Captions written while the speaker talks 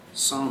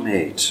Psalm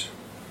 8.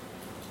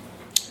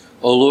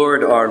 O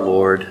Lord, our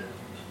Lord,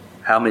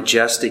 how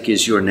majestic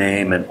is your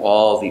name in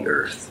all the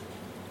earth.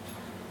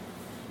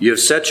 You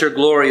have set your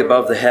glory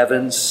above the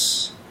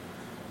heavens.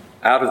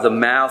 Out of the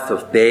mouth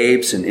of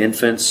babes and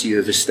infants you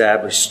have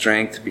established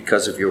strength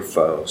because of your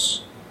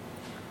foes,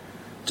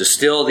 to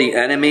still the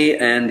enemy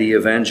and the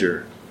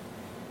avenger.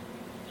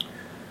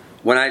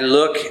 When I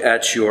look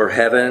at your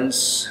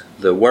heavens,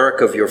 the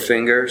work of your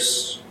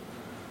fingers,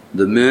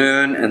 the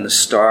moon and the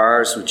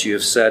stars which you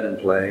have set in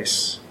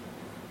place,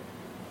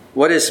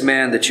 what is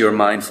man that you are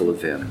mindful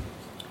of him,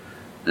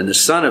 and the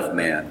Son of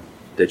Man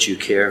that you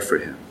care for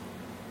him?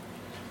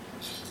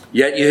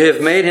 Yet you have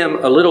made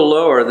him a little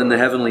lower than the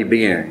heavenly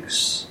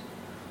beings,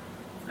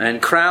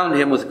 and crowned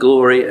him with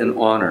glory and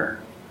honor.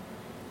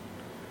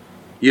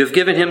 You have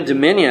given him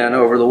dominion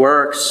over the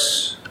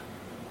works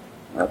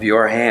of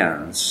your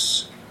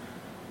hands.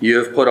 You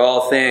have put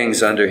all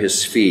things under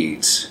his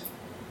feet,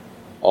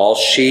 all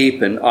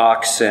sheep and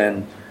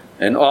oxen,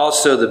 and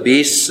also the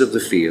beasts of the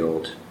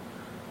field,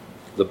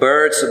 the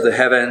birds of the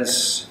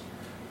heavens,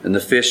 and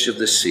the fish of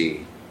the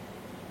sea,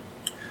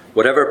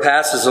 whatever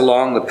passes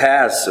along the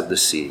paths of the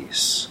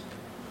seas.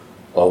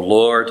 O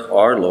Lord,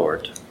 our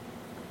Lord,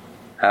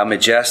 how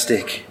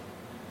majestic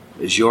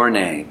is your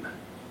name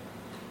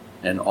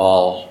in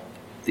all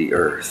the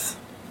earth.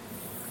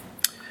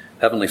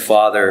 Heavenly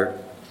Father,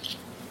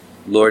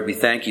 Lord, we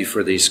thank you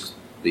for these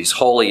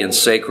holy and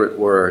sacred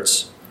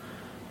words.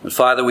 And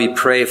Father, we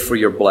pray for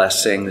your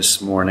blessing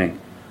this morning.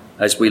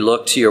 As we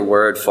look to your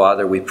word,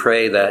 Father, we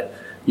pray that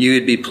you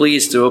would be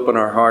pleased to open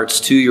our hearts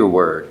to your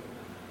word.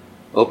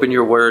 Open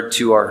your word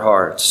to our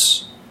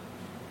hearts.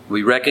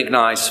 We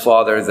recognize,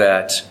 Father,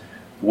 that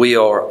we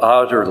are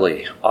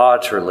utterly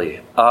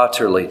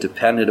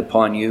dependent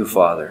upon you,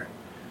 Father,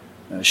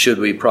 should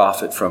we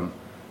profit from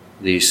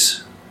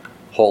these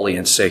holy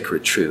and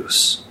sacred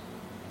truths.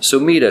 So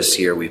meet us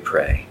here, we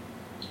pray.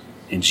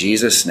 In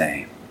Jesus'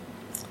 name,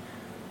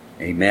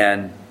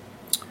 amen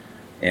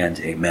and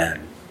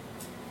amen.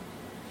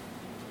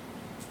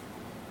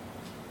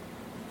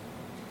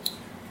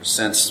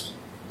 Since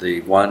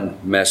the one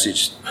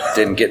message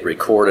didn't get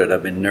recorded,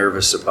 I've been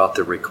nervous about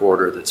the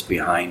recorder that's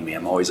behind me.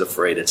 I'm always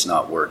afraid it's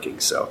not working.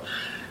 So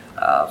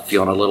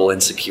feeling a little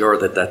insecure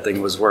that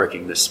thing was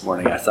working this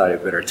morning, I thought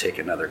I'd better take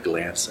another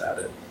glance at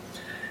it.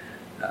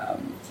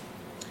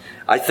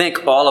 I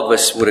think all of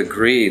us would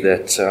agree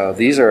that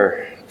these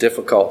are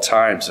difficult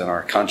times in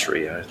our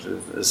country.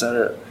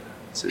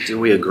 Do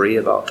we agree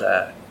about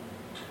that?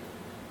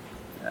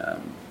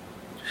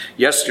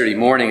 Yesterday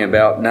morning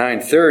about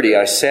 9:30,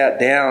 I sat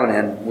down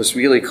and was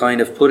really kind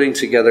of putting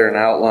together an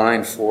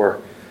outline for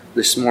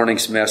this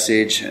morning's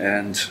message,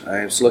 and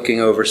I was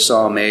looking over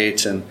Psalm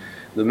 8 and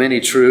the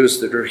many truths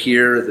that are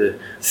here, the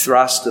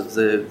thrust of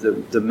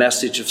the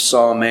message of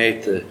Psalm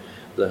 8,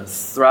 the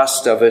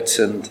thrust of it,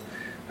 and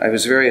I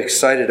was very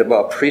excited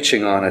about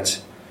preaching on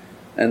it.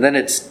 And then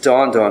it's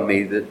dawned on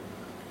me that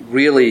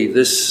really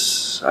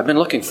I've been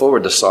looking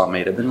forward to Psalm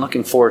 8. I've been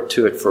looking forward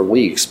to it for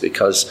weeks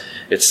because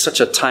it's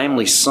such a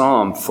timely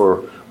psalm for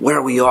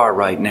where we are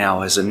right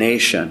now as a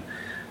nation.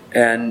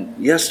 And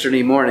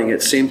yesterday morning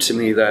it seemed to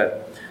me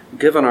that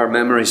given our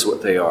memories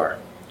what they are,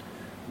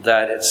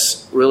 that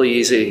it's really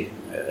easy,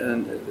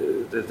 and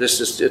it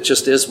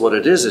just is what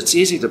it is. It's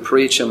easy to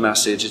preach a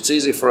message. It's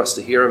easy for us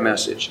to hear a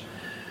message.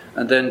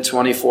 And then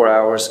 24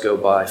 hours go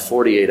by,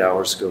 48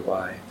 hours go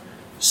by,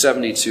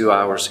 72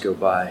 hours go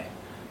by.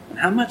 And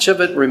how much of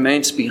it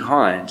remains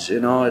behind? You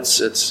know,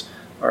 it's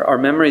our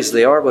memories,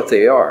 they are what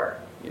they are,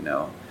 you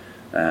know.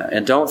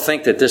 And don't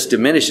think that this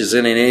diminishes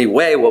in any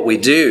way what we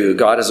do.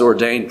 God has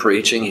ordained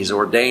preaching. He's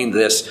ordained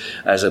this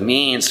as a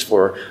means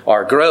for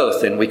our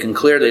growth. And we can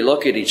clearly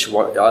look at each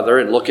other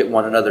and look at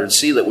one another and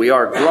see that we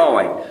are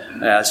growing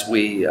as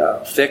we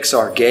fix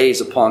our gaze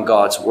upon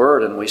God's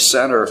Word and we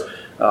center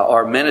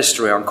our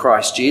ministry on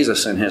Christ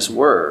Jesus and His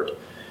Word.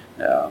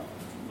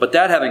 But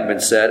that having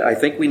been said, I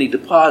think we need to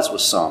pause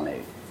with Psalm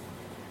 8.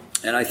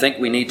 And I think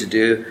we need to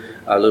do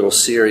a little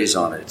series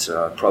on it.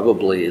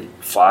 Probably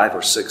 5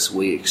 or 6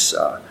 weeks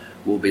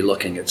we'll be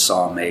looking at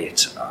Psalm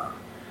 8.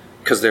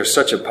 Because there's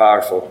such a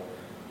powerful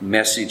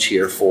message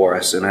here for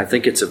us. And I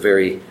think it's a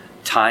very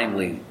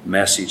timely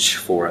message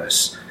for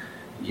us.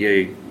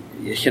 You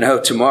know,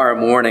 tomorrow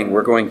morning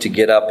we're going to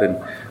get up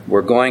and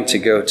we're going to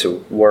go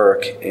to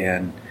work.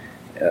 And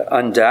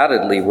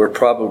undoubtedly we're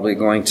probably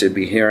going to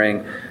be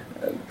hearing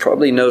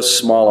probably no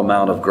small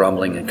amount of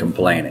grumbling and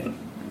complaining.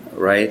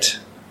 Right?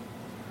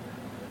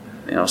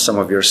 You know, some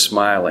of you are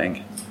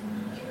smiling.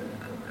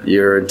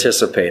 You're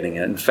anticipating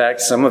it. In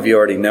fact, some of you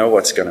already know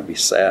what's going to be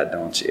said,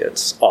 don't you?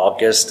 It's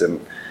August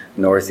in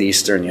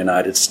northeastern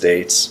United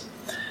States.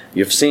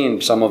 You've seen,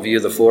 some of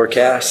you, the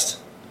forecast.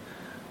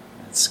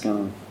 It's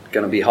going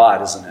to be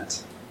hot, isn't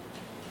it?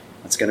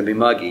 It's going to be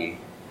muggy.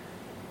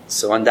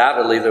 So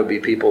undoubtedly there'll be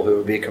people who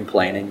will be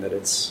complaining that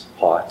it's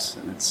hot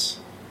and it's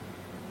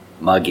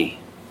muggy.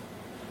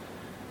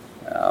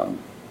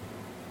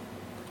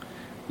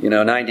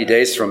 90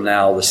 days from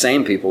now, the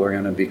same people are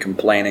going to be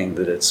complaining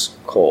that it's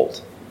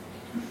cold.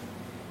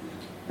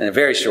 in a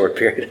very short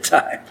period of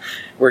time,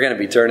 we're going to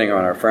be turning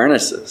on our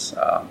furnaces.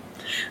 I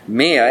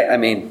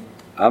mean,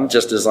 I'm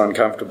just as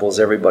uncomfortable as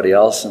everybody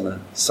else in the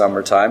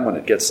summertime when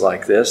it gets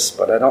like this,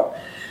 but I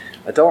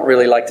don't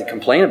really like to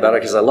complain about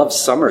it because I love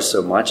summer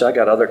so much. I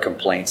got other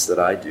complaints that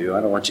I do. I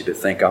don't want you to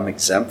think I'm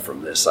exempt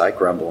from this. I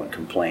grumble and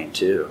complain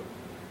too.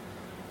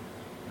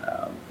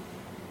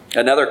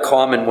 Another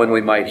common one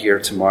we might hear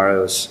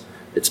tomorrow is,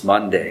 it's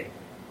Monday.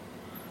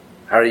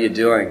 How are you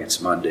doing?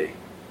 It's Monday.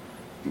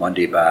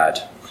 Monday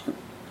bad.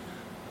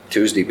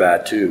 Tuesday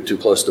bad too. Too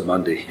close to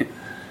Monday.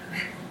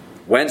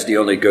 Wednesday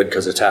only good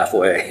because it's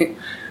halfway.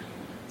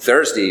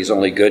 Thursday is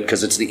only good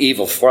because it's the eve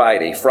of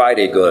Friday.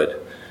 Friday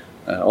good.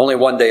 Only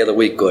one day of the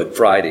week good,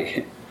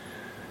 Friday.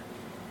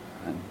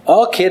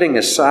 All kidding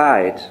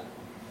aside,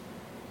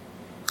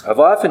 I've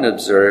often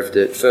observed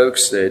that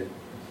folks that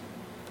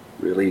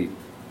really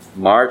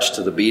march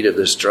to the beat of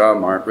this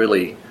drum aren't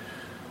really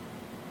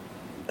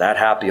that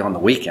happy on the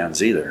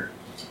weekends either.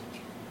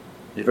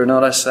 You ever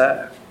notice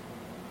that?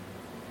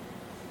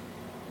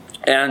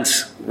 And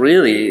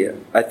really,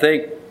 I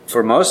think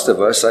for most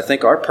of us, I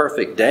think our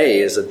perfect day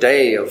is a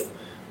day of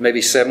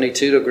maybe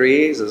 72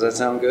 degrees. Does that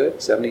sound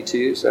good?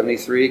 72,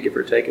 73, give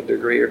or take a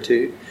degree or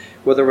two.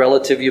 With a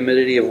relative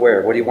humidity of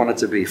where? What do you want it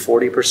to be?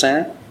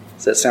 40%?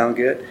 Does that sound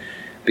good?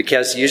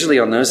 Because usually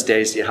on those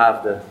days you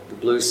have the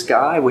blue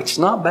sky, which is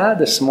not bad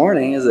this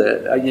morning, is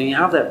it? You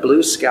have that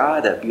blue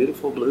sky, that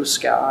beautiful blue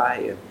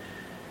sky.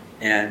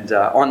 And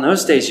on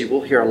those days you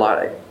will hear a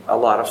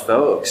lot of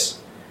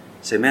folks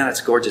say, man, it's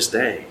a gorgeous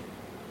day.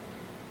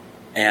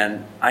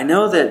 And I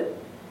know that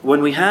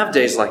when we have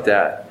days like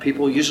that,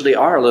 people usually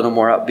are a little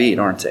more upbeat,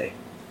 aren't they?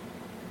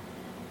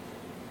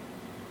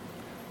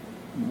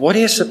 What do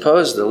you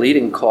suppose the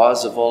leading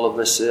cause of all of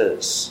this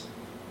is?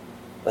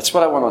 That's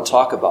what I want to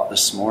talk about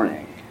this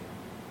morning.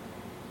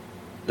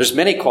 There's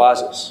many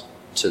causes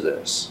to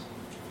this.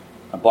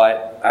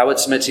 But I would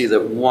submit to you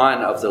that one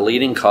of the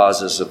leading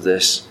causes of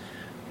this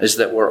is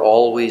that we're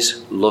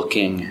always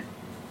looking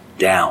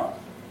down.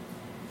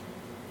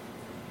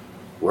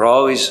 We're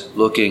always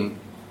looking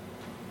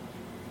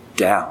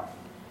down.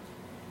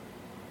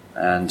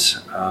 And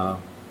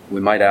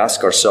we might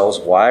ask ourselves,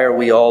 why are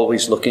we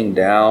always looking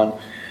down?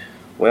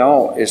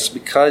 Well, it's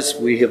because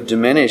we have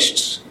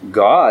diminished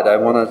God. I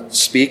want to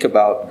speak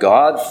about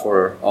God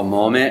for a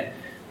moment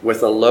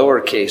with a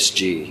lowercase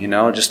g.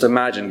 Just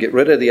imagine, get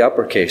rid of the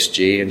uppercase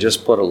G and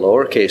just put a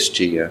lowercase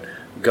g in.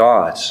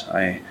 God.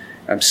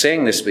 I'm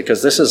saying this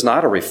because this is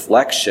not a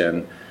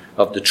reflection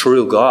of the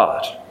true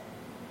God.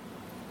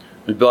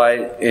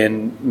 But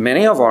in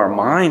many of our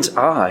mind's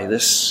eye,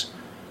 this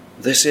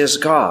is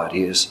God.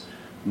 He is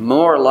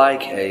more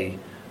like a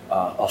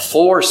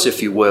force,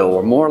 if you will,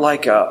 or more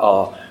like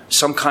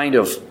some kind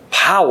of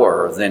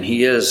power than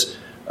he is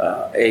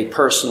a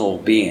personal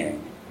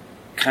being.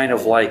 Kind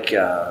of like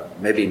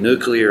maybe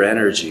nuclear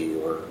energy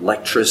or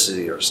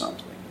electricity or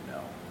something.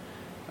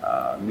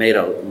 Made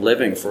a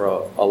living for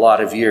a lot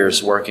of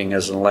years working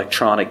as an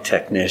electronic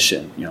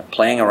technician,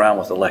 playing around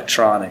with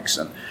electronics,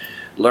 and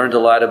learned a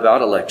lot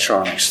about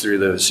electronics through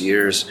those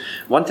years.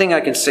 One thing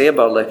I can say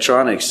about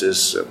electronics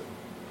is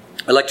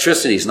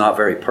electricity is not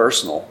very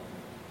personal.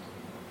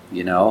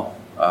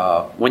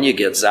 When you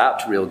get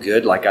zapped real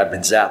good, like I've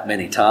been zapped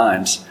many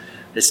times,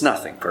 it's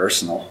nothing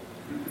personal.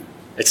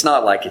 It's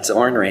not like it's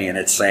ornery and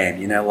it's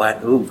saying, you know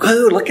what, ooh,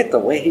 look at the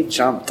way he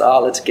jumped.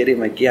 Oh, let's get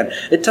him again.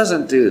 It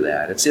doesn't do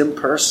that. It's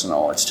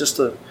impersonal. It's just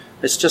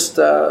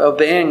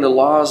obeying the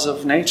laws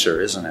of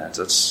nature, isn't it?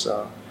 It's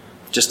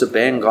just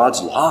obeying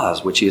God's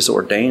laws, which He has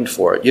ordained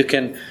for it. You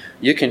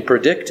can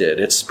predict it.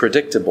 It's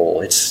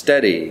predictable. It's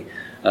steady.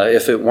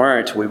 If it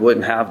weren't, we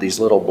wouldn't have these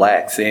little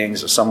black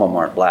things. Some of them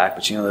aren't black,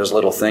 but those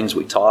little things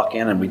we talk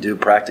in and we do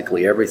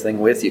practically everything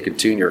with. You can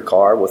tune your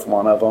car with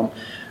one of them.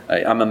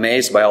 I'm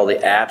amazed by all the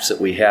apps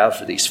that we have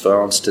for these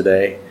phones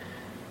today.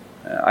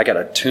 I got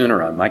a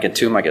tuner on them. I can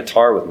tune my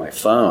guitar with my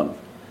phone.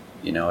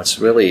 It's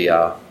really,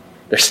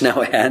 there's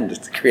no end to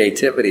the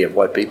creativity of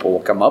what people will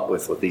come up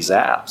with these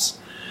apps.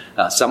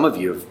 Some of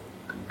you have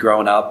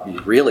grown up,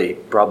 you really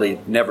probably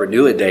never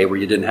knew a day where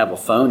you didn't have a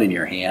phone in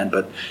your hand,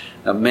 but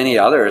many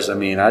others,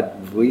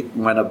 we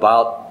went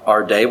about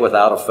our day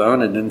without a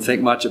phone and didn't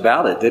think much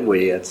about it, did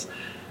we?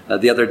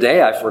 The other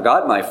day I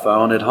forgot my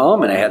phone at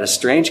home, and I had a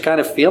strange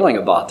kind of feeling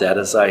about that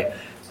as I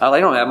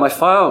don't have my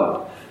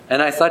phone. And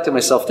I thought to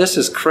myself, this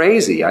is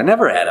crazy. I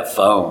never had a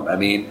phone.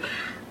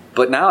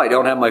 But now I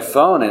don't have my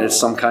phone, and it's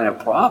some kind of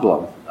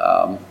problem.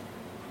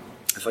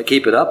 If I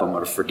keep it up, I'm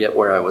going to forget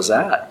where I was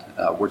at.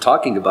 We're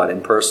talking about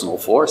impersonal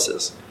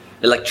forces.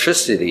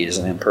 Electricity is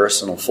an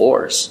impersonal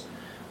force.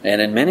 And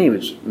in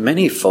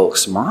many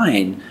folks'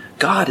 mind,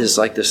 God is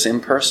like this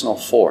impersonal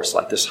force,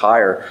 like this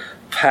higher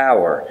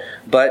power.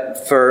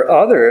 But for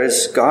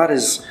others, God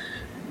is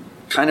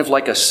kind of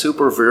like a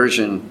super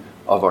version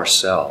of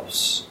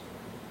ourselves.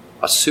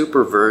 A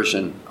super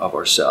version of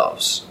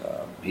ourselves.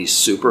 He's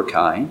super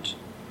kind.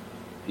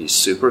 He's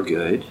super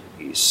good.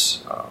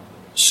 He's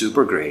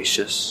super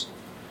gracious.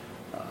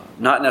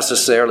 Not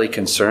necessarily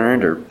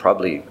concerned, or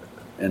probably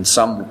in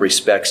some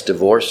respects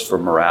divorced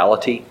from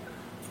morality.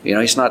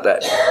 He's not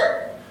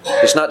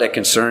that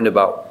concerned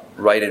about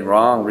right and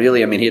wrong,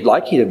 really. I mean, he'd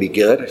like you to be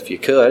good if you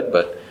could,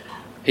 but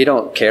he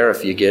don't care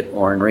if you get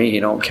ornery. He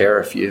don't care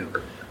if you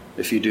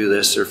do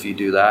this or if you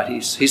do that.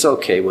 He's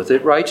okay with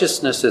it.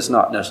 Righteousness is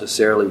not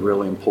necessarily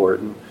really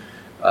important.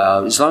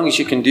 As long as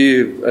you can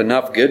do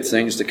enough good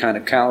things to kind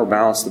of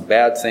counterbalance the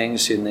bad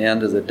things, in the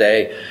end of the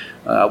day,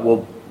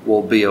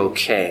 we'll be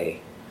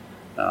okay.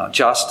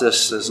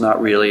 Justice is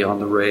not really on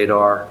the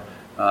radar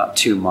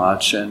too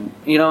much. And,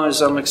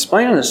 as I'm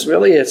explaining this,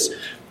 really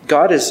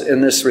God is,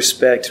 in this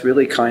respect,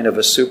 really kind of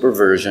a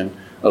superversion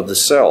of the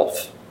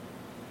self.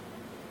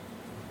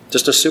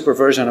 Just a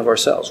superversion of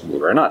ourselves.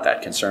 We're not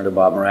that concerned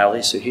about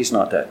morality, so he's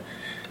not that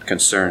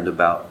concerned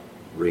about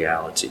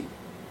reality.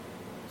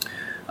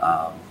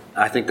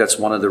 I think that's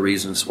one of the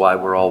reasons why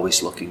we're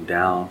always looking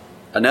down.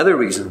 Another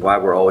reason why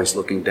we're always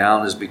looking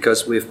down is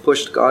because we've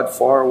pushed God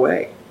far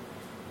away.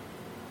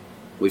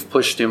 We've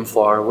pushed him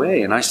far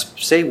away. And I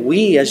say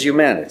we as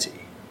humanity.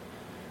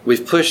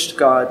 We've pushed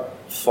God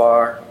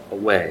far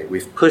away.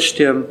 We've pushed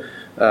him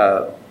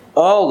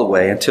all the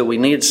way until we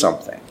need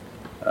something.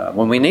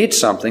 When we need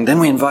something, then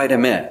we invite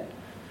him in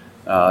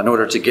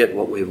order to get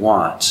what we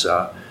want.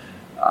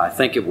 I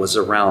think it was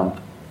around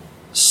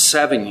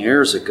 7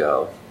 years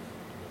ago.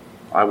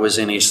 I was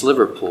in East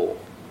Liverpool,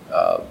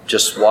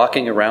 just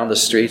walking around the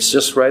streets,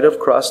 just right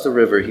across the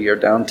river here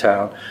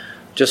downtown,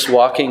 just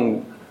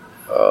walking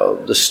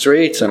the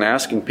streets and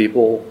asking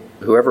people,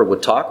 whoever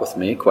would talk with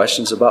me,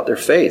 questions about their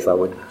faith. I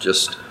would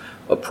just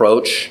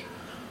approach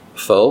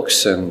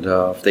folks, and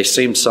if they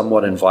seemed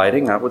somewhat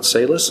inviting, I would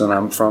say, listen,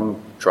 I'm from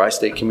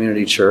Tri-State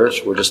Community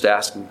Church. We're just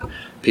asking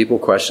people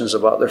questions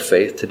about their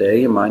faith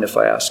today. You mind if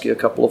I ask you a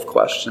couple of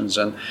questions?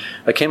 And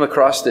I came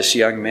across this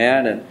young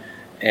man,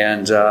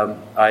 and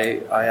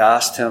I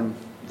asked him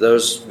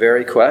those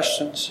very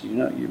questions.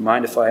 You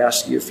mind if I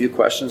ask you a few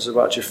questions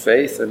about your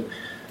faith? And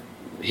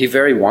he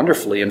very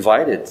wonderfully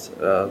invited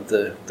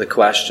the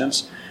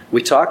questions.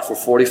 We talked for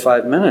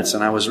 45 minutes,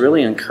 and I was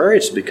really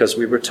encouraged because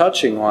we were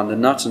touching on the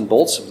nuts and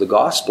bolts of the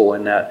gospel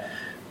in that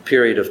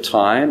period of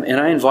time, and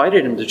I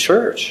invited him to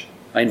church.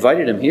 I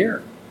invited him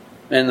here.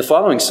 And the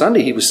following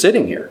Sunday, he was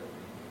sitting here.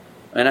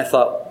 And I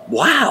thought,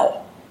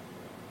 wow.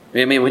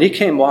 I mean, when he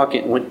came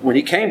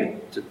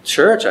to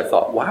church, I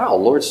thought, wow,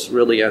 Lord's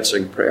really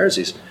answering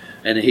prayers.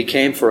 And he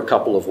came for a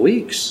couple of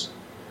weeks.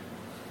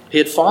 He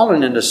had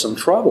fallen into some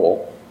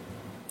trouble,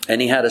 and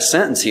he had a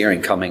sentence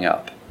hearing coming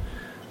up.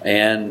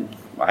 And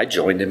I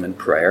joined him in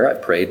prayer. I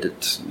prayed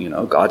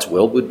that, God's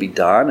will would be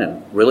done,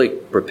 and really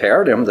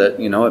prepared him that,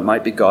 it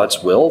might be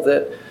God's will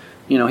that,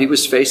 he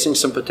was facing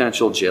some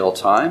potential jail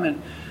time,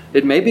 and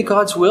it may be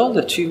God's will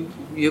that you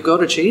go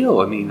to jail.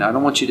 I mean, I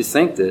don't want you to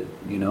think that,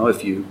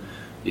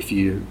 if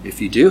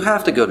you do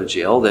have to go to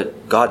jail,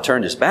 that God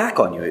turned his back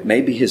on you. It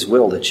may be his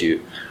will that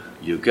you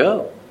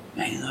go.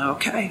 And,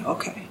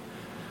 okay.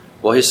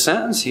 Well, his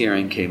sentence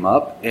hearing came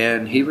up,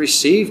 and he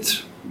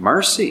received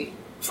mercy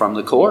from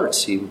the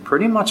courts. He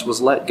pretty much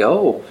was let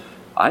go.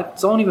 I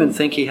don't even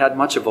think he had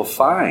much of a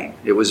fine.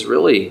 It was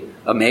really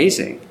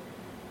amazing.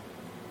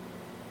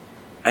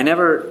 I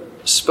never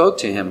spoke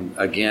to him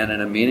again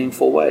in a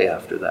meaningful way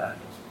after that.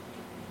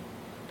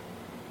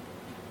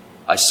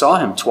 I saw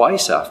him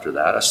twice after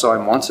that. I saw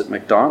him once at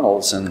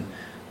McDonald's, and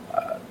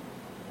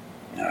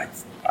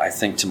I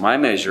think to my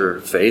measure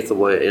of faith, the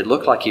way it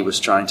looked like he was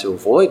trying to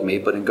avoid me,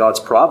 but in God's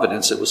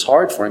providence, it was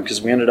hard for him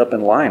because we ended up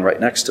in line right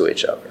next to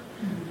each other.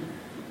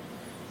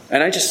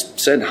 And I just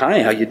said,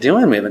 hi, how you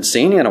doing? We haven't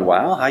seen you in a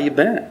while. How you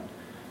been?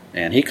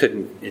 And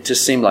it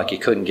just seemed like he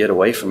couldn't get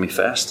away from me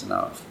fast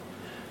enough.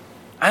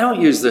 I don't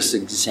use this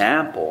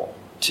example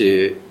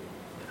to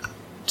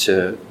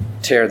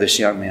tear this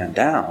young man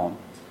down.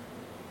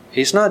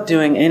 He's not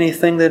doing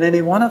anything that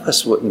any one of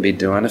us wouldn't be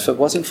doing if it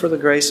wasn't for the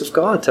grace of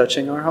God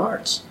touching our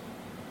hearts.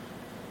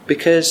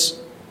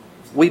 Because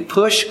we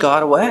push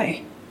God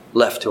away,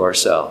 left to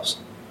ourselves,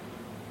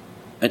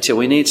 until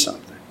we need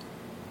something.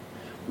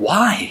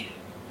 Why?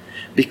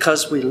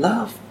 Because we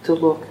love to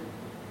look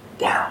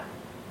down.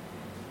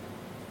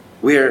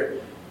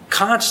 We're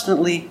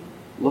constantly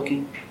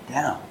looking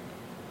down.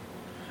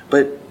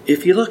 But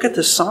if you look at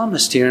the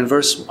psalmist here in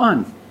verse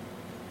 1,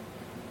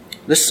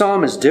 this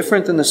psalm is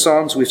different than the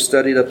psalms we've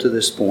studied up to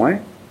this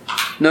point.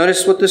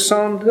 Notice what the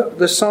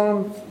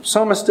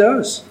psalmist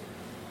does.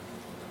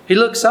 He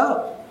looks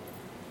up.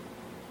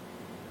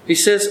 He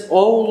says,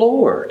 "O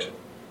Lord."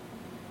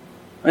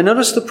 And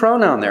notice the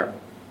pronoun there,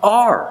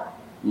 our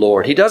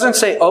Lord. He doesn't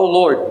say, "O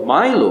Lord,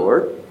 my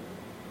Lord."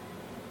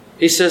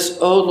 He says,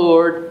 "O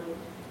Lord,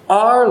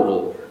 our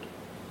Lord."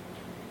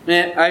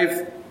 And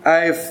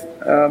I've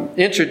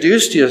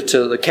introduced you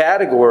to the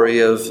category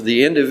of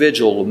the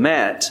individual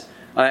met.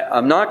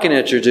 I'm not going to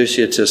introduce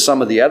you to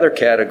some of the other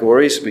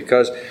categories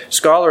because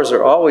scholars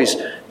are always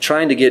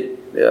trying to get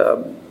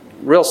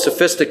real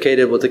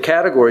sophisticated with the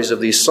categories of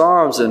these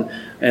psalms.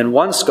 And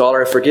one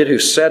scholar, I forget who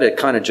said it,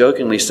 kind of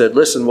jokingly said,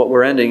 listen, what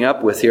we're ending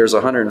up with here is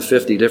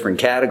 150 different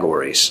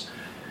categories.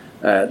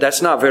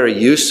 That's not very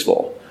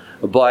useful.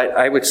 But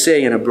I would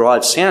say in a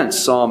broad sense,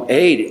 Psalm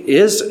 8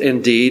 is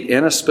indeed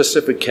in a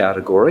specific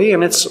category,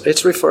 and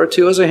it's referred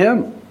to as a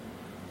hymn.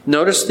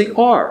 Notice the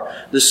R.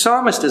 The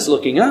psalmist is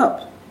looking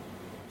up,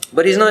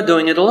 but he's not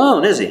doing it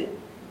alone, is he?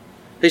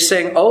 He's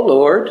saying, "O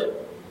Lord,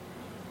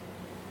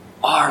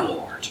 our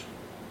Lord."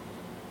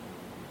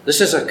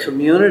 This is a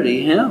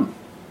community hymn.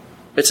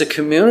 It's a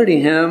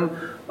community hymn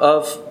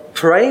of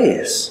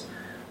praise.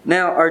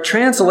 Now, our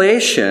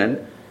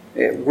translation,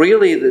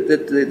 really,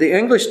 the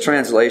English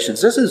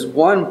translations, this is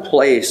one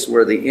place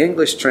where the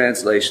English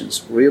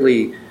translations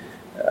really,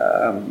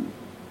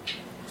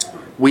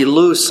 we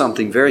lose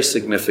something very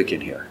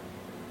significant here.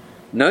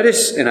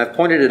 Notice, and I've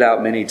pointed it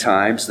out many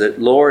times, that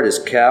Lord is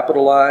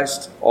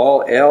capitalized.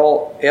 All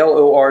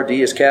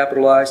L-O-R-D is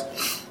capitalized.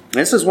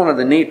 This is one of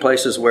the neat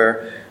places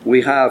where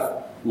we have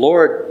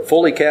Lord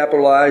fully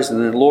capitalized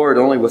and then Lord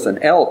only with an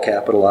L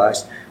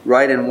capitalized,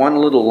 right in one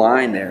little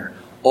line there.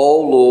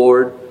 O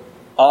Lord,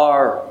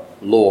 our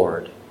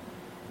Lord.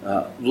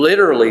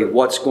 Literally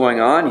what's going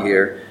on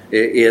here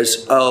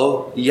is,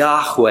 O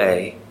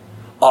Yahweh,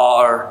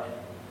 our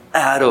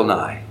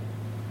Adonai.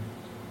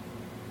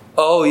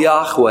 O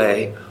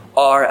Yahweh,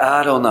 our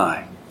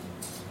Adonai.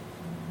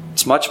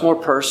 It's much more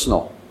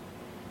personal.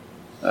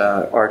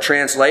 Our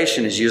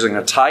translation is using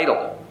a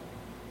title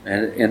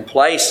and in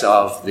place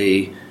of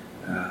the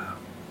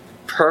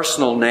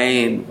personal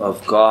name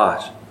of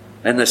God.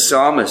 And the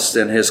psalmist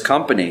and his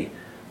company,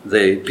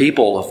 the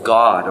people of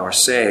God, are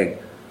saying,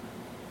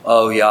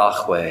 O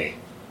Yahweh,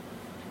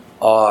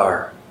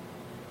 our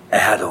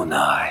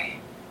Adonai.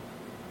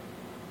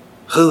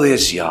 Who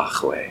is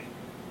Yahweh?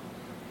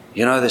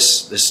 You know,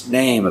 this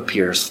name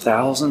appears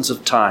thousands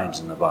of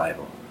times in the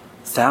Bible.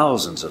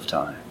 Thousands of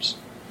times.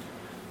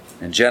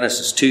 In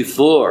Genesis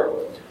 2:4,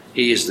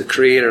 He is the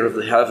creator of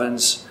the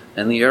heavens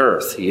and the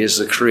earth. He is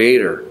the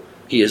creator.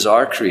 He is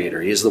our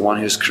creator. He is the one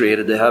who has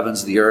created the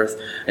heavens, the earth,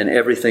 and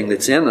everything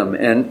that's in them.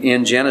 And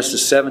in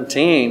Genesis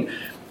 17,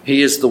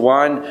 He is the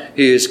one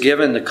who has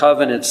given the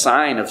covenant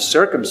sign of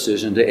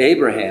circumcision to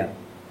Abraham.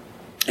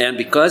 And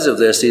because of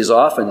this, he's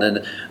often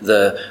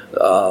the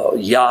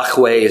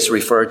Yahweh is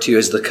referred to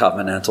as the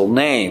covenantal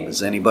name.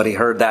 Has anybody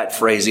heard that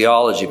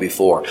phraseology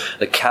before?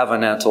 The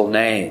covenantal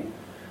name.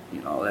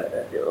 You know,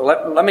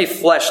 let me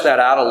flesh that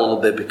out a little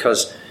bit,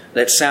 because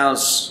that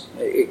sounds,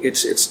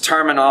 it's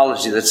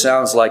terminology that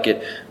sounds like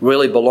it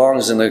really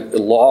belongs in the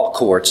law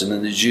courts and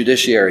in the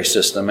judiciary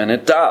system, and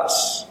it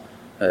does.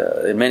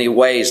 In many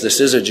ways, this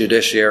is a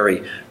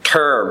judiciary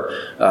term.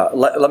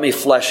 Let me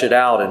flesh it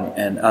out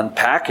and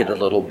unpack it a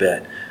little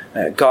bit.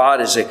 God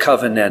is a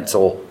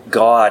covenantal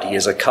God. He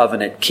is a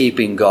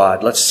covenant-keeping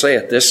God. Let's say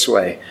it this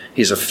way.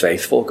 He's a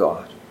faithful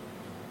God.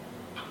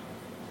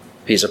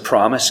 He's a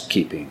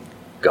promise-keeping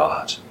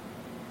God.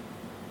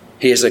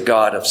 He is a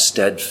God of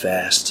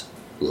steadfast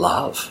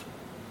love.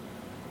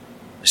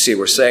 See,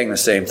 we're saying the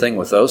same thing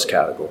with those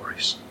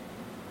categories.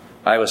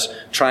 I was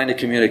trying to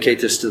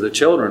communicate this to the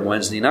children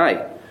Wednesday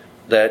night,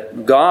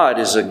 that God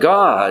is a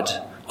God,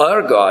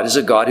 our God is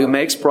a God who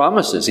makes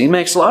promises. He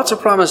makes lots of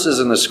promises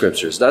in the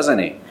Scriptures, doesn't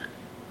He?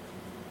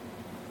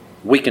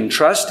 We can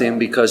trust Him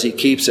because He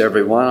keeps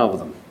every one of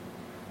them.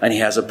 And He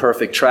has a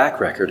perfect track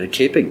record at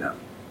keeping them.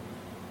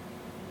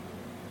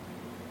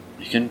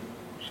 You can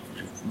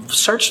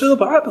search through the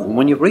Bible.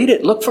 When you read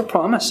it, look for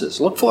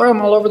promises. Look for them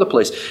all over the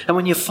place. And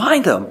when you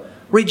find them,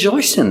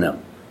 rejoice in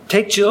them.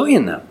 Take joy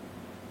in them.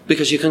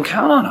 Because you can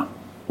count on them.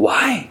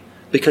 Why?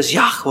 Because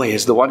Yahweh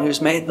is the one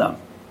who's made them.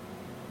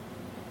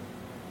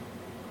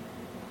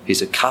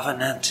 He's a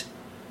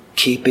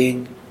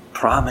covenant-keeping,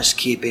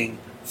 promise-keeping,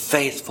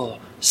 faithful,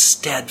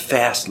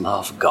 steadfast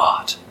love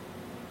God.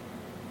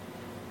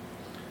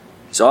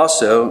 He's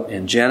also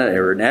in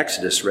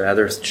Exodus,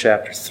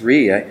 chapter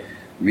 3.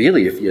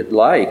 If you'd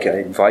like, I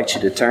invite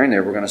you to turn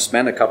there. We're going to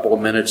spend a couple of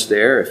minutes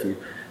there. If you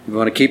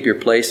want to keep your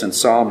place in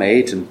Psalm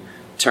 8 and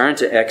turn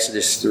to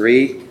Exodus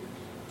 3.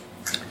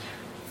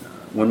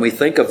 When we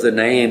think of the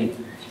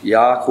name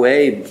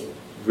Yahweh,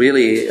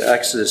 really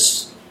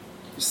Exodus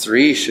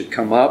 3 should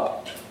come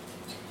up.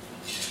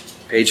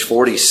 Page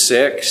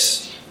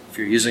 46, if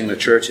you're using the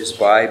church's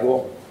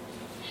Bible.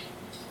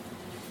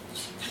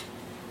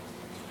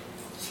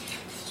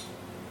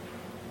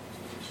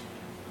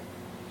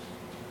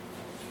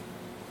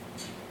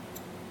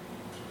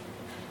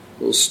 A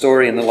little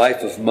story in the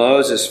life of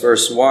Moses,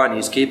 verse 1.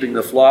 He's keeping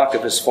the flock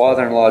of his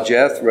father-in-law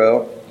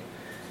Jethro,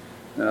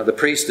 the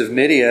priest of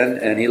Midian,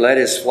 and he led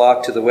his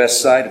flock to the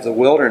west side of the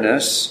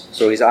wilderness.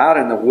 So he's out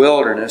in the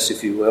wilderness,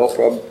 if you will,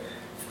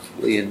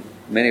 probably in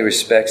many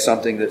respects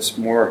something that's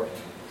more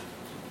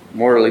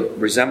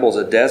resembles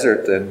a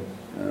desert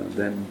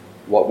than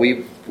what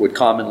we would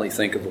commonly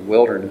think of a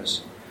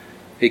wilderness.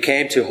 He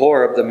came to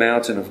Horeb, the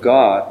mountain of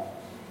God.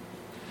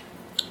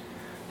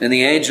 And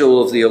the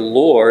angel of the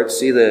Lord,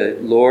 see the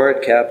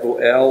Lord, capital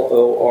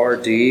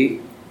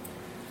L-O-R-D,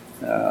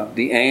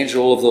 the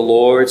angel of the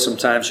Lord,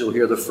 sometimes you'll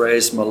hear the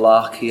phrase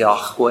Malach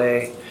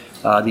Yahweh,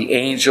 the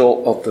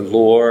angel of the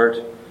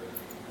Lord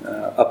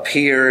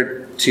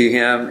appeared to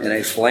him in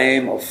a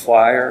flame of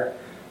fire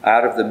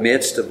out of the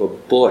midst of a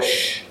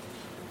bush.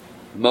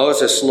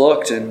 Moses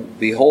looked, and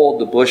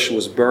behold, the bush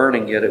was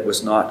burning, yet it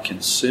was not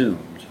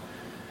consumed.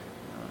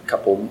 I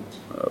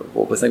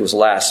think it was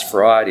last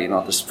Friday,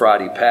 not this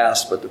Friday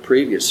past, but the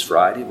previous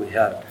Friday, we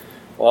had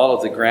all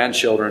of the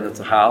grandchildren at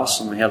the house,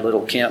 and we had a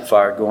little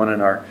campfire going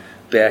in our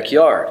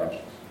backyard.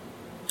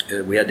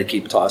 We had to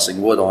keep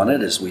tossing wood on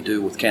it, as we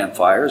do with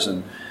campfires,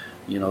 and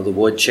the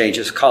wood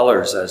changes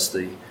colors as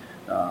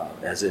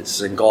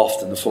it's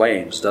engulfed in the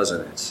flames,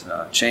 doesn't it?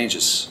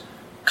 Changes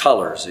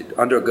colors. It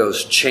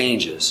undergoes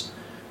changes.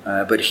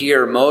 But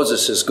here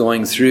Moses is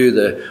going through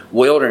the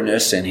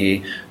wilderness, and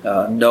he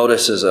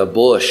notices a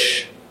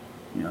bush,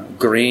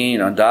 green,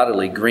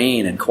 undoubtedly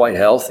green and quite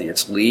healthy.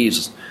 Its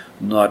leaves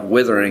not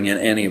withering in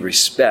any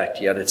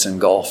respect, yet it's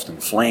engulfed in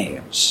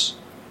flames.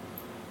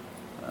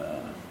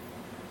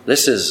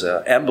 This is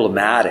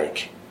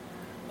emblematic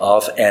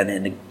of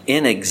an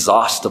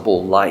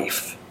inexhaustible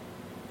life.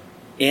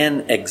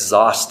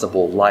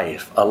 Inexhaustible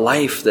life. A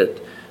life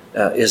that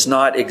is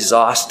not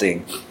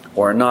exhausting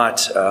or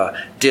not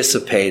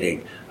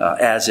dissipating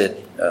as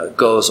it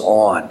goes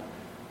on.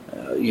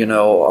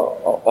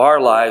 Our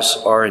lives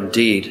are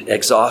indeed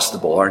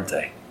exhaustible, aren't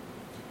they?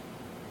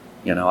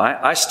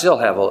 I still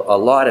have a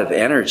lot of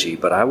energy,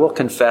 but I will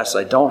confess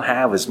I don't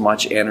have as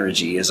much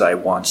energy as I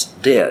once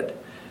did.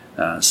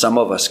 Some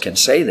of us can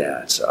say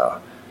that.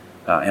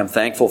 I'm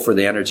thankful for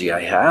the energy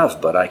I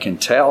have, but I can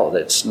tell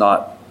that's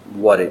not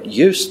what it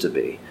used to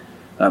be.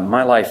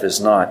 My life is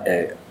not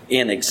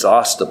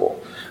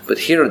inexhaustible. But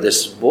here,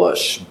 this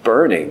bush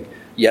burning,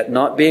 yet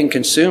not being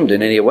consumed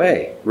in any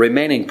way,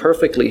 remaining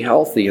perfectly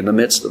healthy in the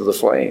midst of the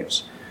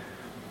flames,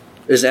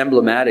 is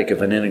emblematic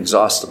of an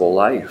inexhaustible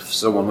life.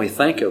 So when we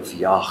think of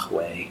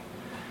Yahweh,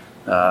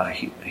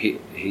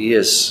 he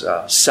is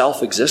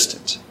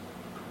self-existent.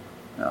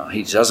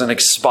 He doesn't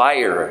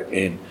expire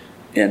in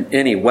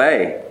any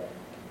way.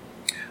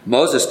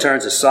 Moses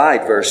turns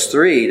aside, verse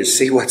 3, to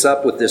see what's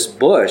up with this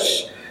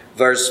bush.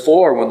 Verse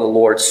 4, when the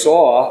Lord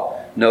saw,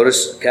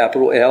 notice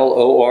capital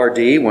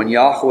L-O-R-D, when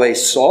Yahweh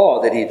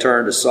saw that he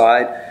turned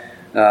aside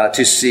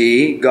to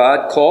see,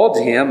 God called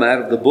to him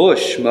out of the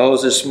bush,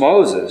 Moses,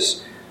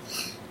 Moses.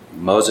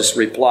 Moses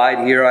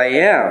replied, Here I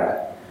am.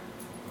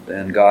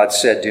 Then God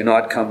said, Do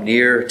not come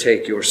near,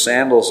 take your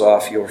sandals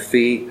off your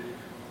feet,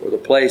 for the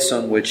place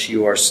on which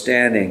you are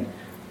standing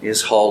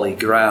is holy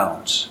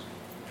ground.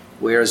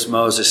 Where is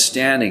Moses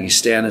standing? He's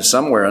standing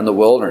somewhere in the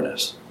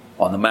wilderness,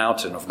 on the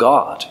mountain of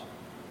God.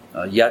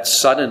 Yet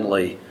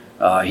suddenly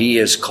he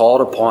is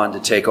called upon to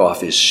take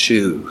off his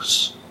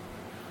shoes.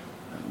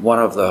 One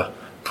of the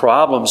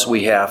problems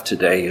we have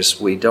today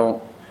is we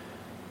don't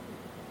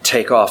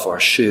take off our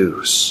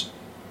shoes.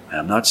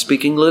 I'm not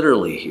speaking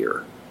literally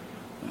here.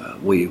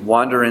 We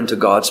wander into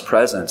God's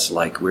presence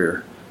like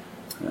we're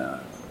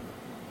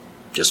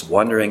just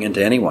wandering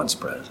into anyone's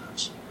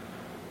presence.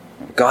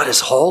 God is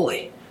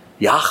holy.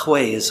 Yahweh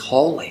is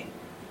holy.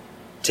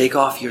 Take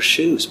off your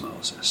shoes,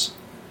 Moses.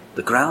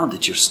 The ground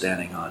that you're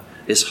standing on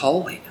is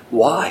holy.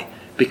 Why?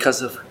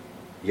 Because of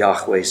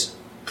Yahweh's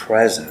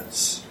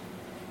presence.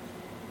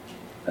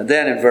 And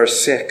then in verse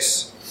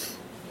 6,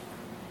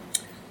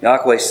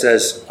 Yahweh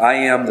says, I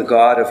am the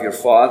God of your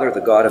father,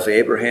 the God of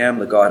Abraham,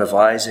 the God of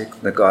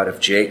Isaac, the God of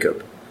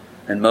Jacob.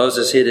 And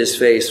Moses hid his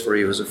face, for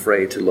he was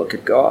afraid to look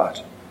at God.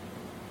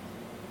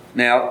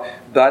 Now,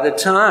 by the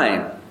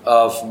time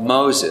of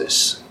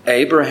Moses,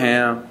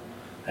 Abraham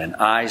and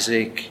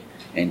Isaac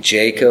and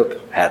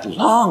Jacob had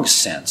long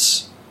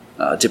since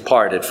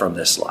departed from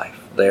this life.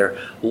 They're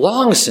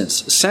long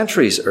since,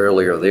 centuries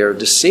earlier, they are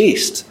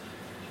deceased.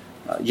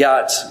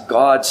 Yet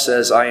God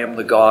says, I am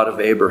the God of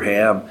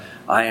Abraham,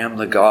 I am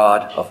the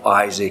God of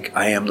Isaac,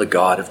 I am the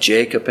God of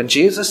Jacob. And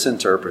Jesus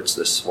interprets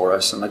this for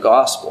us in the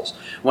Gospels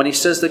when he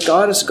says that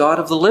God is God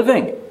of the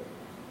living.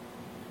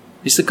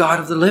 He's the God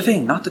of the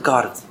living, not the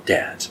God of the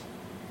dead.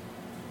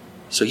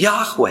 So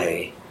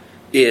Yahweh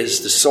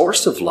is the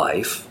source of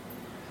life,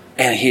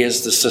 and he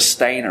is the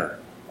sustainer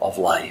of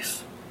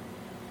life.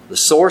 The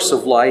source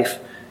of life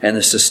and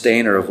the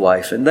sustainer of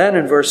life. And then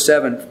in verse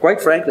 7,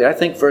 quite frankly, I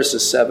think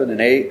verses 7 and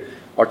 8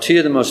 are two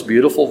of the most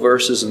beautiful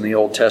verses in the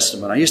Old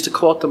Testament. I used to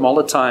quote them all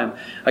the time.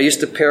 I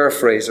used to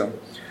paraphrase them.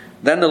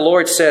 Then the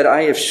Lord said,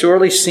 I have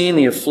surely seen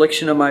the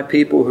affliction of my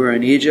people who are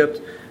in Egypt,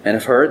 and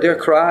have heard their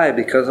cry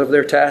because of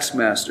their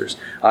taskmasters.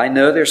 I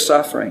know their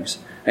sufferings,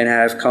 and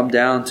I have come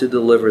down to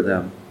deliver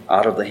them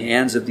out of the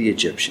hands of the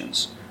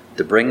Egyptians,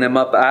 to bring them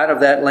up out of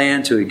that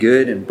land to a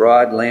good and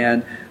broad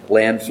land,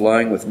 land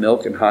flowing with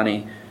milk and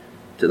honey,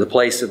 to the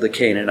place of the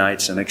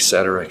Canaanites, and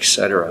etc.,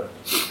 etc.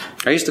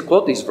 I used to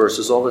quote these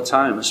verses all the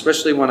time,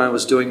 especially when I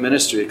was doing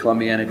ministry at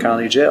Columbiana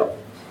County Jail.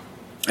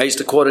 I used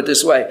to quote it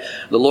this way: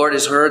 the Lord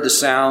has heard the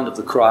sound of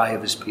the cry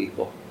of his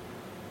people,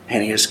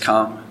 and he has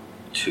come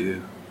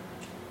to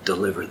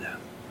deliver them.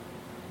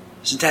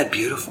 Isn't that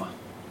beautiful?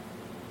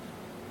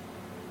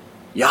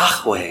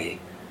 Yahweh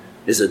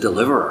is a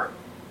deliverer.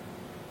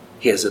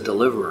 He is a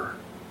deliverer.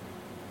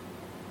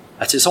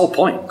 That's his whole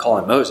point in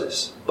calling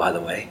Moses, by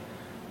the way,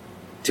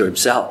 to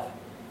himself.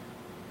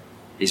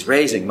 He's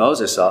raising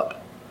Moses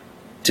up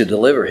to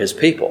deliver his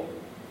people.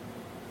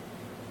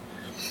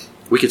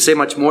 We could say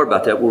much more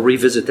about that. We'll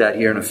revisit that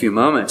here in a few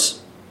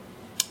moments.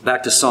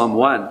 Back to Psalm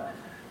 1.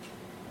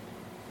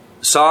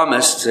 The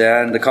psalmist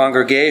and the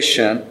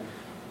congregation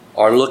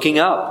are looking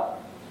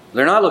up.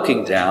 They're not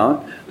looking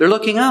down. They're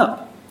looking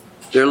up.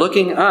 They're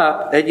looking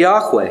up at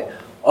Yahweh.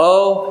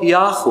 O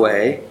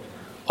Yahweh,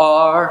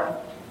 our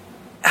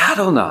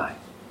Adonai.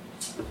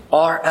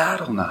 Our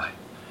Adonai.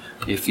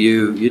 If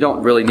you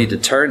don't really need to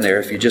turn there.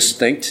 If you just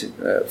think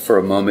for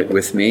a moment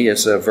with me,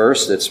 it's a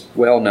verse that's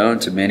well known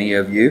to many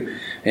of you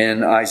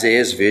in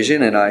Isaiah's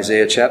vision in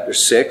Isaiah chapter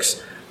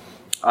 6.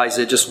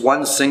 Isaiah, just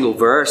one single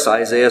verse.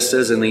 Isaiah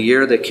says, in the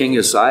year that King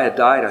Uzziah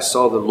died, I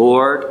saw the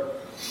Lord.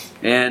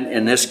 And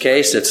in this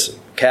case, it's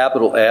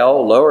capital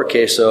L,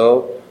 lowercase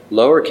o,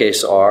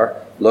 lowercase r,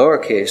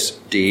 lowercase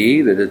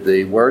d.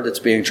 The word that's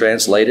being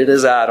translated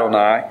is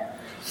Adonai.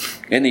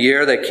 In the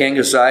year that King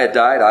Uzziah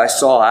died, I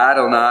saw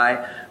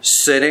Adonai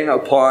sitting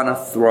upon a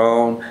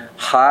throne,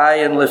 high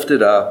and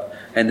lifted up,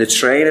 and the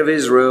train of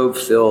his robe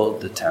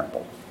filled the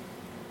temple.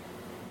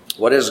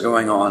 What is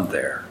going on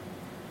there?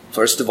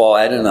 First of all,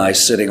 Adonai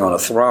is sitting on a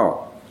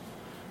throne.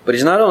 But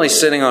he's not only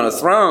sitting on a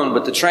throne,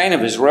 but the train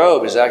of his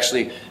robe is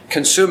actually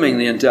consuming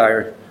the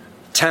entire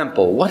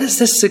temple. What is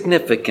the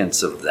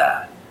significance of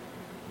that?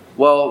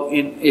 Well,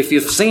 if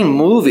you've seen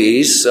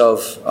movies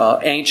of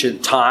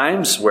ancient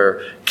times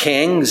where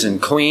kings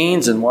and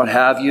queens and what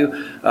have you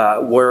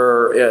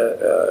were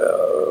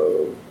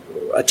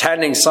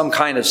attending some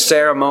kind of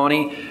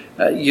ceremony,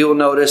 you'll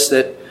notice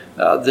that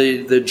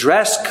the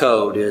dress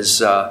code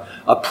is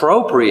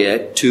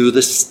appropriate to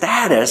the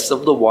status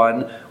of the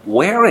one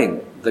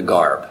wearing the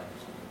garb.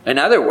 In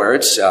other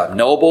words,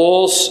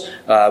 nobles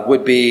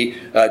would be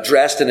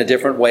dressed in a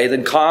different way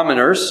than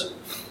commoners.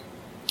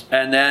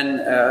 And then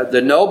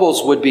the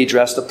nobles would be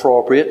dressed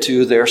appropriate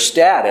to their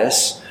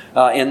status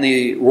in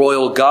the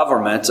royal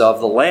government of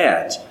the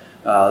land.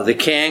 The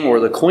king or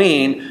the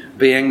queen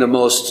being the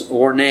most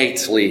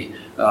ornately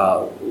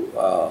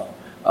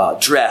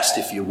dressed,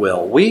 if you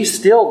will. We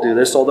still do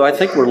this, although I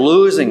think we're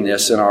losing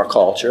this in our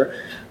culture,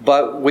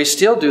 but we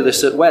still do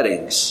this at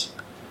weddings.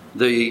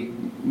 The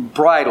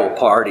bridal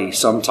party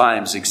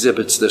sometimes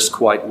exhibits this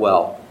quite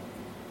well.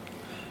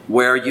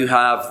 Where you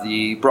have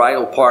the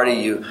bridal party,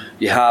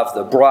 you have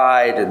the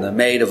bride and the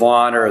maid of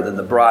honor, and then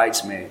the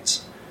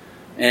bridesmaids.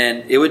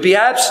 And it would be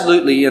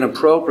absolutely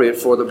inappropriate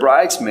for the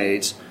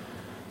bridesmaids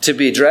to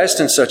be dressed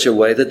in such a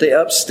way that they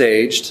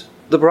upstaged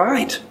the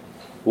bride,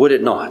 would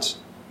it not?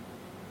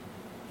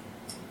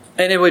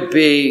 And it would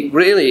be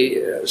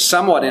really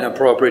somewhat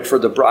inappropriate for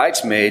the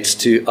bridesmaids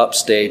to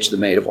upstage the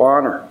maid of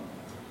honor.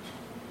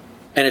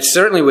 And it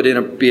certainly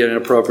would be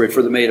inappropriate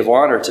for the maid of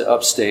honor to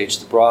upstage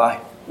the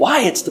bride.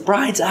 Why? It's the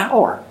bride's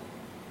hour.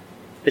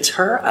 It's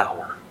her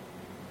hour.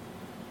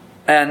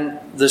 And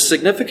the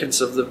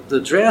significance of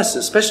the dress,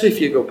 especially if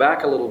you go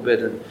back a little bit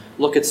and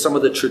look at some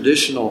of the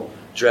traditional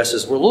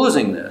dresses, we're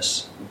losing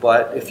this.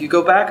 But if you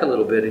go back a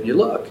little bit and you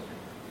look,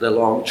 the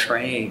long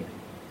train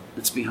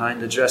that's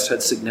behind the dress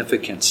had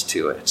significance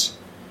to it.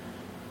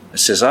 It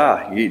says,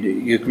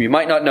 you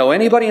might not know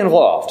anybody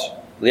involved.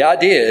 The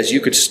idea is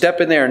you could step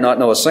in there and not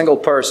know a single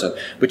person,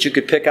 but you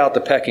could pick out the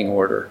pecking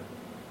order.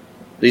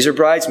 These are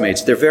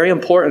bridesmaids. They're very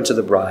important to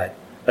the bride.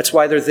 That's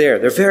why they're there.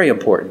 They're very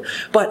important.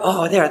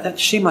 But,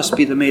 she must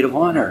be the maid of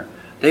honor.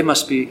 They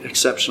must be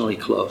exceptionally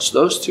close.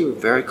 Those two are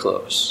very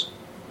close.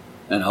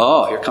 And,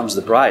 here comes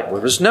the bride.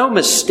 Well, there's no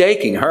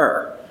mistaking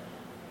her.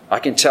 I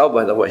can tell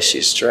by the way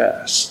she's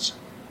dressed.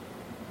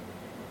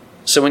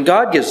 So when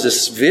God gives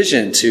this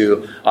vision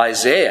to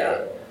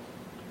Isaiah,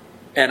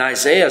 and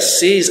Isaiah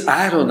sees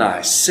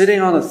Adonai sitting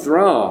on a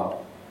throne,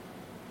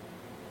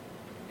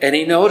 and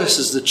he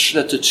notices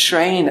that the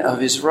train of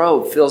his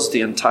robe fills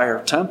the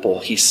entire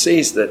temple. He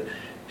sees that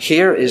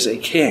here is a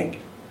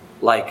king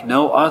like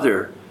no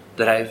other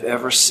that I've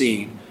ever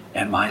seen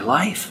in my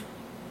life.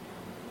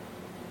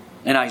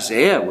 And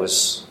Isaiah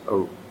was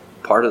a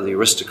part of the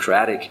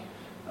aristocratic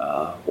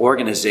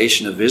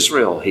organization of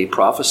Israel. He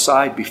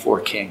prophesied before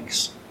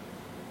kings.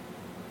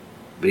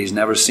 But he's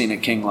never seen a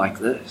king like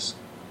this.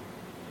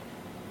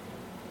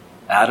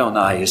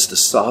 Adonai is the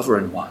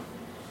sovereign one.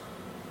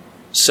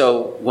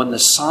 So when the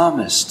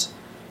psalmist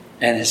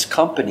and his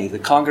company, the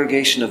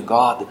congregation of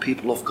God, the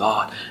people of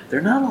God,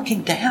 they're not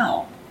looking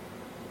down.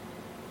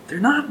 They're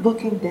not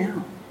looking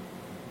down.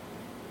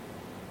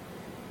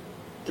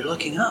 They're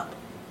looking up.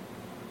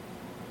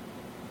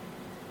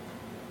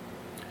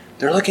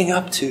 They're looking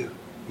up to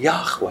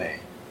Yahweh,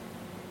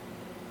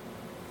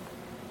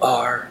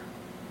 our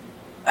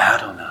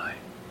Adonai.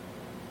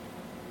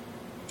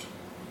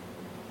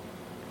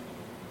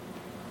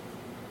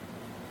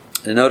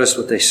 And notice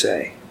what they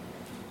say.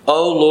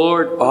 O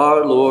Lord,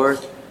 our Lord,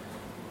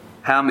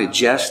 how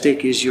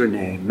majestic is your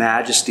name.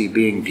 Majesty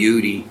being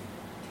beauty.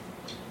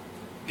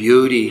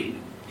 Beauty,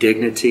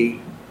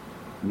 dignity.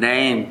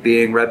 Name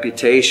being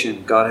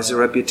reputation. God has a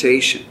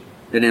reputation,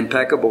 an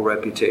impeccable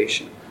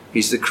reputation.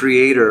 He's the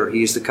creator.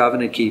 He's the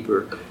covenant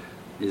keeper.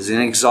 He's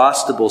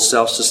inexhaustible,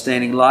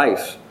 self-sustaining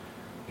life.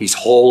 He's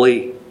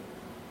holy.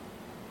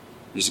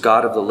 He's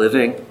God of the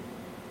living.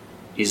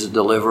 He's a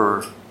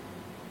deliverer.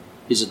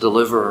 He's a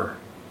deliverer.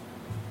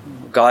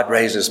 God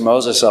raises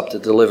Moses up to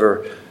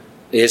deliver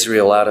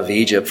Israel out of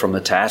Egypt from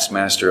the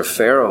taskmaster of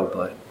Pharaoh,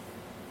 but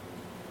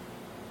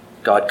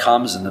God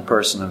comes in the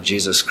person of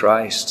Jesus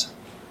Christ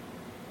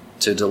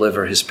to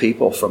deliver his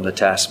people from the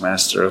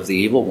taskmaster of the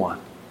evil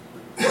one,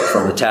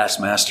 from the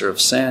taskmaster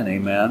of sin.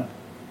 Amen.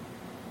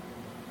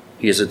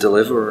 He is a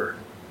deliverer.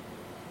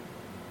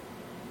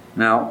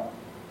 Now,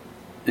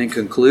 in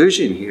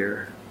conclusion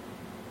here,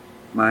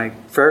 my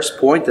first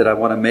point that I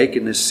want to make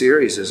in this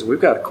series is we've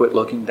got to quit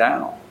looking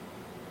down.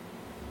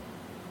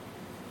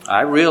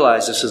 I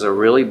realize this is a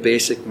really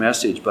basic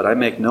message, but I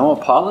make no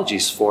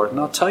apologies for it. And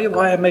I'll tell you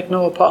why I make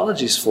no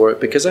apologies for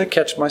it, because I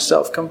catch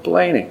myself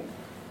complaining.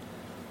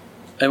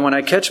 And when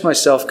I catch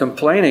myself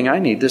complaining, I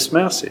need this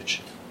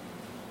message.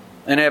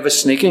 And I have a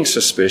sneaking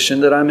suspicion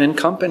that I'm in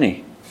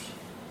company.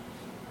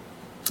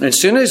 As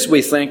soon as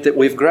we think that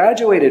we've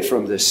graduated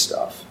from this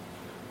stuff,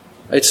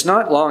 it's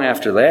not long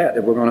after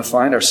that we're going to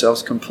find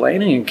ourselves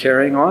complaining and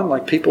carrying on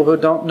like people who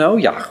don't know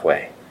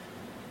Yahweh.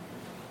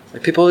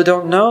 Like people who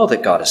don't know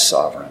that God is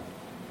sovereign.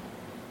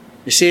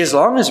 You see, as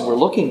long as we're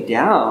looking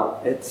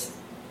down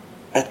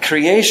at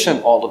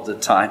creation all of the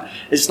time,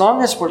 as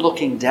long as we're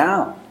looking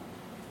down,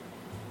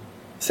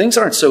 things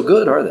aren't so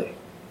good, are they?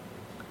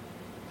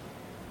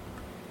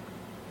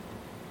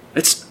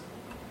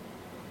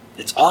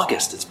 It's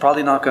August. It's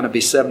probably not going to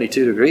be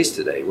 72 degrees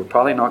today. We're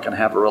probably not going to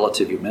have a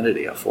relative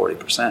humidity of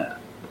 40%.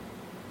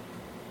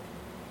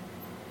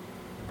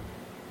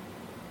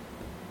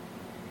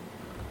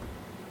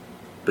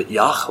 But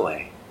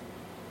Yahweh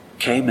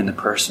came in the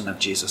person of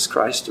Jesus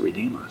Christ to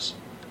redeem us.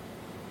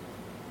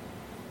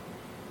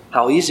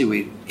 How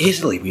easily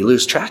we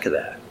lose track of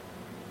that.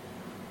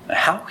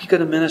 How are we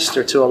going to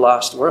minister to a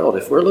lost world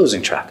if we're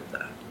losing track of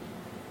that?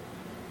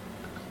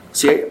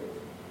 See,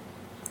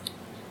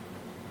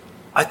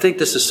 I think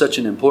this is such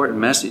an important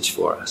message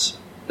for us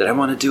that I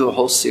want to do a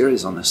whole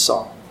series on this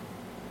psalm.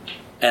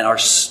 And our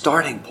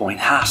starting point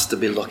has to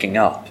be looking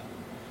up.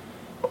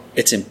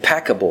 It's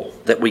impeccable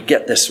that we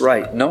get this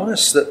right.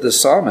 Notice that the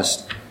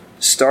psalmist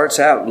starts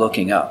out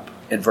looking up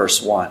in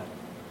verse 1.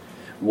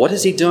 What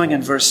is he doing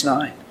in verse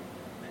 9?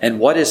 And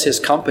what is his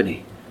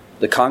company,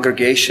 the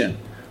congregation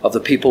of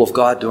the people of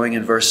God, doing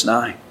in verse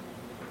 9?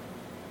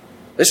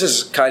 This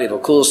is kind of a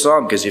cool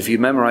psalm, because if you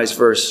memorize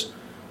verse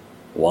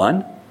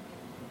 1,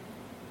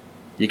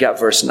 you got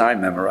verse 9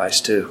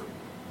 memorized too.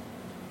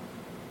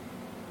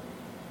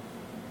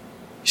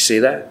 You see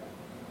that?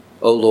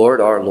 O Lord,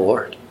 our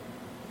Lord,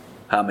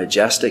 how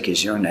majestic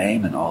is your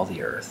name in all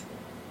the earth.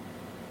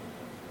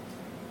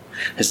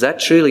 Has that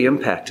truly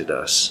impacted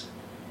us?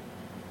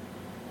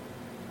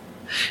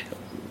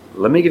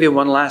 Let me give you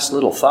one last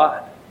little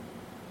thought.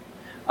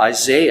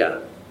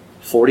 Isaiah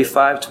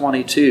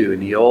 45:22 in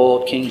the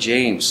old King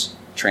James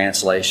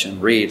translation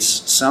reads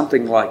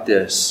something like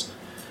this.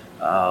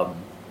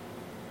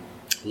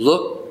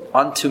 Look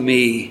unto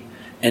me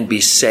and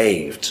be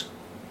saved,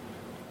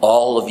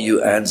 all of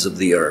you ends of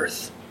the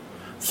earth,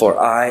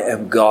 for I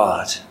am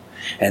God,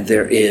 and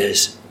there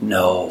is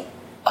no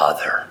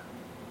other.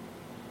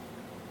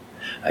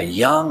 A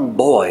young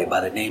boy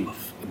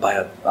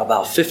by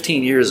about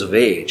 15 years of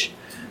age,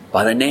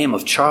 by the name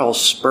of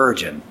Charles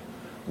Spurgeon,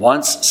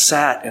 once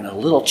sat in a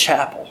little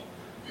chapel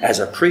as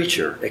a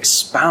preacher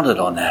expounded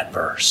on that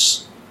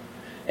verse.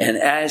 And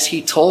as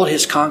he told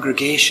his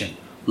congregation,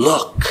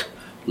 look,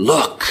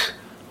 look,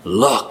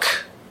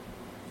 look,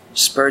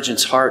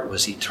 Spurgeon's heart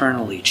was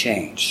eternally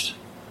changed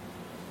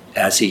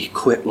as he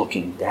quit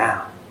looking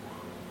down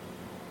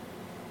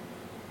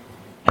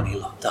and he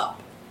looked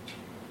up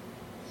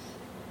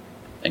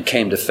and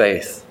came to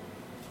faith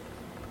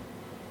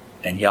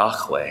in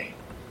Yahweh,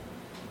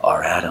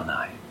 our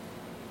Adonai.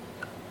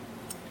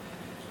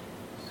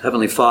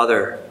 Heavenly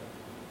Father,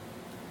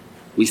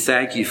 we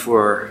thank you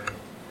for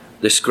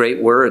this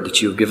great word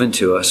that you've given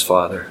to us,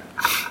 Father.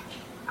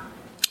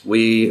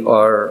 We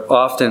are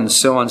often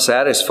so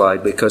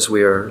unsatisfied because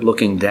we are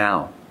looking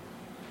down.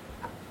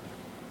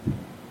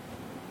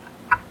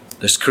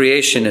 This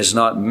creation is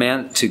not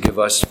meant to give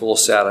us full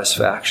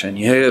satisfaction.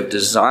 You have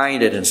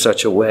designed it in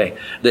such a way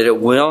that it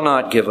will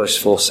not give us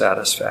full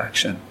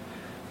satisfaction.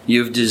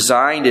 You've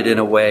designed it in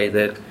a way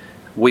that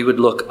we would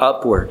look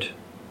upward.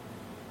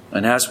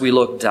 And as we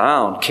look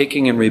down,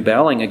 kicking and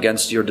rebelling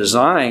against your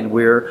design,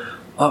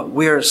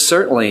 we're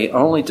certainly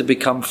only to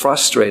become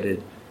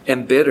frustrated,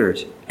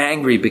 embittered,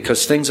 angry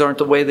because things aren't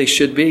the way they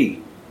should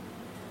be.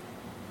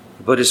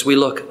 But as we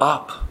look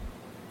up,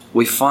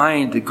 we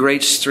find the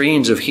great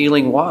streams of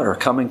healing water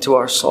coming to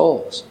our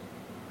souls.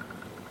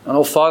 And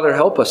oh, Father,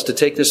 help us to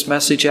take this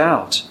message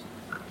out,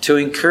 to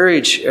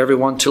encourage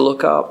everyone to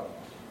look up.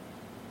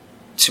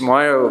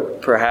 Tomorrow,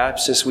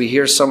 perhaps, as we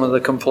hear some of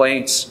the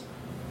complaints,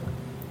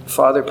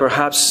 Father,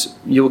 perhaps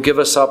you will give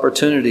us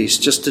opportunities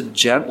just to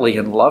gently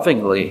and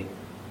lovingly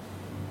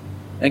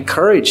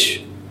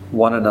encourage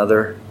one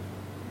another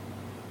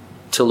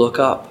to look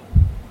up.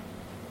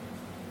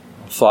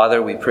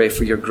 Father, we pray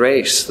for your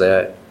grace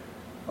that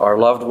our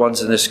loved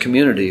ones in this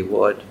community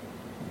would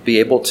be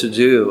able to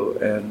do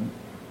and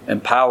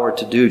empowered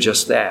to do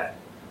just that.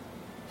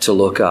 to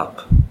look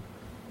up.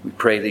 We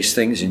pray these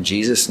things in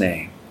Jesus'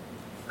 name.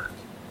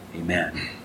 Amen.